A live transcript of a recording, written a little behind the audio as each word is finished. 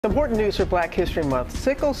Important news for Black History Month.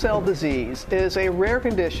 Sickle cell disease is a rare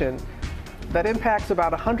condition that impacts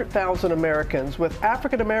about 100,000 Americans, with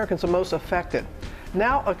African Americans the most affected.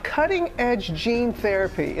 Now, a cutting-edge gene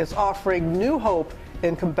therapy is offering new hope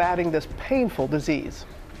in combating this painful disease.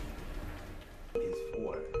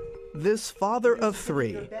 This father of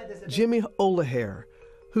three, Jimmy Olahair,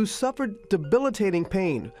 who suffered debilitating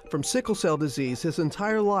pain from sickle cell disease his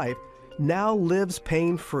entire life, now lives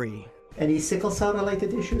pain-free. Any sickle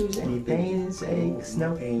cell-related issues? Any pains, aches?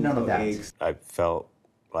 No, none of that. I felt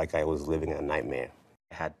like I was living a nightmare.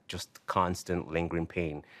 I had just constant lingering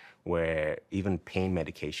pain where even pain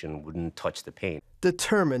medication wouldn't touch the pain.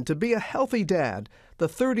 Determined to be a healthy dad, the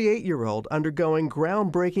 38-year-old undergoing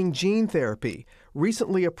groundbreaking gene therapy,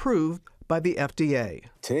 recently approved by the FDA.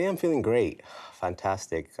 Today I'm feeling great,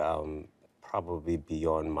 fantastic, probably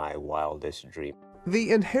beyond my wildest dream.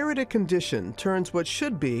 The inherited condition turns what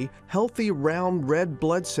should be healthy round red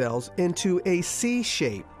blood cells into a C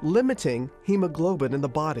shape, limiting hemoglobin in the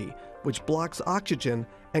body, which blocks oxygen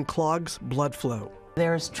and clogs blood flow.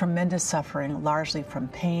 There's tremendous suffering, largely from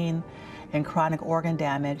pain and chronic organ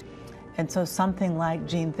damage. And so something like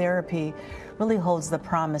gene therapy really holds the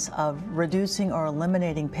promise of reducing or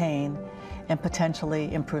eliminating pain and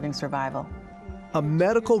potentially improving survival. A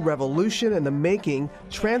medical revolution in the making,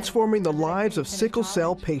 transforming the lives of sickle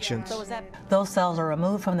cell patients. Those cells are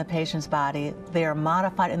removed from the patient's body. They are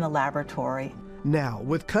modified in the laboratory. Now,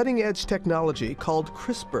 with cutting-edge technology called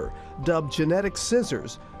CRISPR, dubbed genetic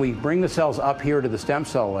scissors, we bring the cells up here to the stem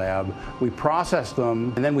cell lab, we process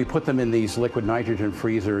them, and then we put them in these liquid nitrogen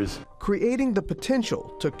freezers, creating the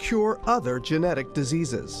potential to cure other genetic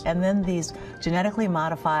diseases. And then these genetically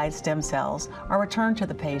modified stem cells are returned to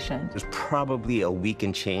the patient. It was probably a week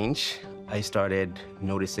and change. I started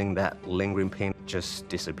noticing that lingering pain just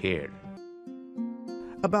disappeared.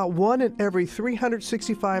 About 1 in every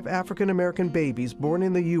 365 African American babies born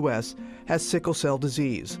in the U.S. has sickle cell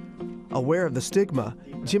disease. Aware of the stigma,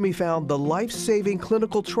 Jimmy found the life-saving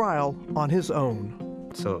clinical trial on his own.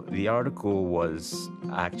 So the article was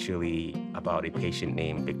actually about a patient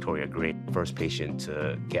named Victoria Gray, first patient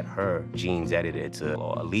to get her genes edited to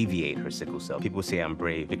alleviate her sickle cell. People say I'm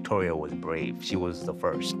brave. Victoria was brave. She was the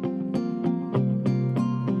first.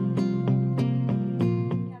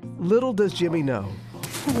 Little does Jimmy know.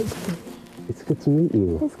 It's good to meet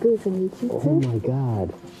you. It's good to meet you, too. Oh my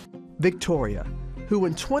God. Victoria, who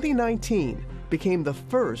in 2019 became the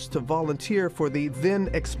first to volunteer for the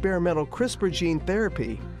then experimental CRISPR gene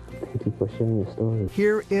therapy. Thank you for sharing your story.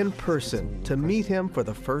 Here in person to meet him for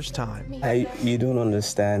the first time. You don't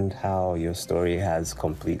understand how your story has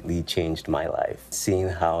completely changed my life. Seeing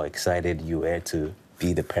how excited you were to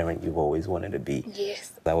be the parent you've always wanted to be.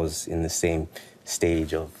 Yes. I was in the same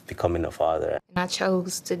stage of becoming a father. I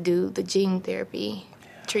chose to do the gene therapy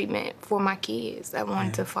treatment for my kids. I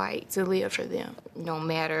wanted to fight to live for them. No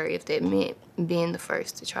matter if that meant being the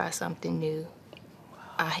first to try something new.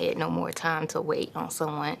 I had no more time to wait on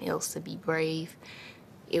someone else to be brave.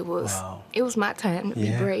 It was my time to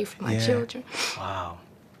be brave for my children. Wow.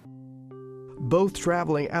 Both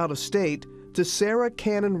traveling out of state to Sarah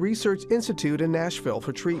Cannon Research Institute in Nashville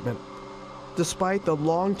for treatment. Despite the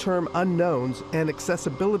long-term unknowns and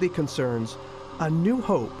accessibility concerns, a new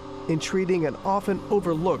hope in treating an often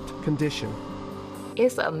overlooked condition.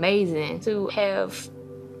 It's amazing to have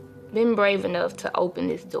been brave enough to open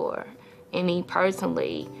this door. And me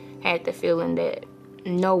personally had the feeling that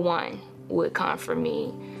no one would come for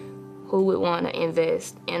me who would want to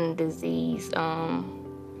invest in a disease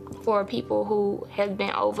for people who have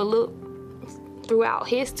been overlooked throughout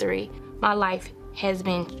history. My life has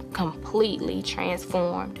been completely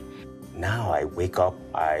transformed. Now I wake up,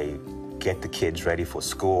 I get the kids ready for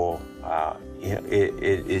school.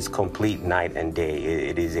 It is complete night and day.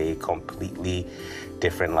 It is a completely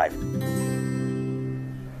different life.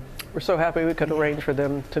 We're so happy we could arrange for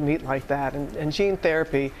them to meet like that. And gene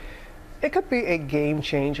therapy, it could be a game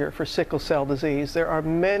changer for sickle cell disease. There are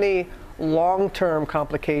many long-term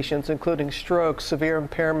complications, including stroke, severe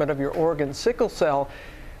impairment of your organs. Sickle cell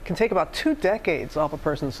can take about 2 decades off a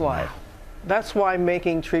person's life. Wow. That's why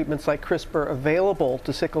making treatments like CRISPR available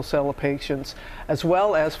to sickle cell patients, as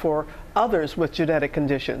well as for others with genetic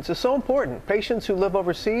conditions, is so important. Patients who live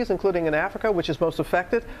overseas, including in Africa, which is most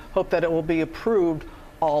affected, hope that it will be approved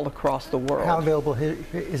all across the world. How available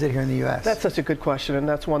is it here in the U.S.? That's such a good question, and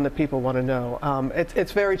that's one that people want to know.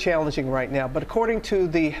 It's very challenging right now, but according to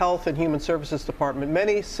the Health and Human Services Department,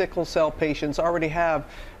 many sickle cell patients already have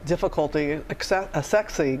difficulty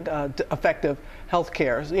accessing effective health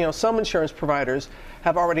care. You know, some insurance providers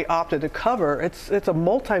have already opted to cover. It's a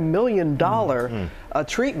multi-million-dollar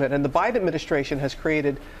treatment, and the Biden administration has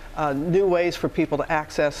created new ways for people to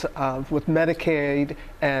access with Medicaid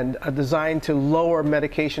and designed to lower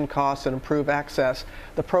medication costs and improve access.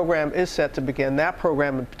 The program is set to begin, that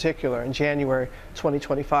program in particular, in January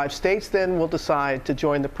 2025. States then will decide to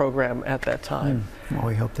join the program at that time. Well,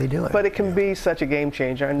 we hope they do it. But it can be such a game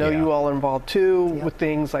changer. I know you all are involved too with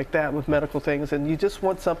things like that, with medical things, and you just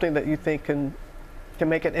want something that you think can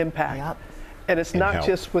make an impact. And it's not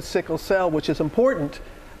just with sickle cell, which is important,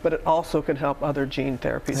 but it also can help other gene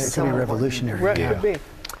therapies. It could be revolutionary. It could be.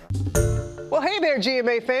 Well, hey there,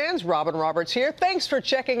 GMA fans. Robin Roberts here. Thanks for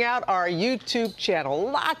checking out our YouTube channel.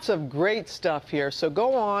 Lots of great stuff here. So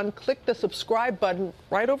go on, click the subscribe button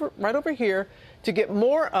right over here to get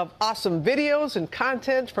more of awesome videos and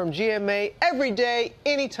content from GMA every day,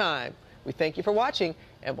 anytime. We thank you for watching,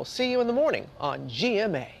 and we'll see you in the morning on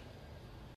GMA.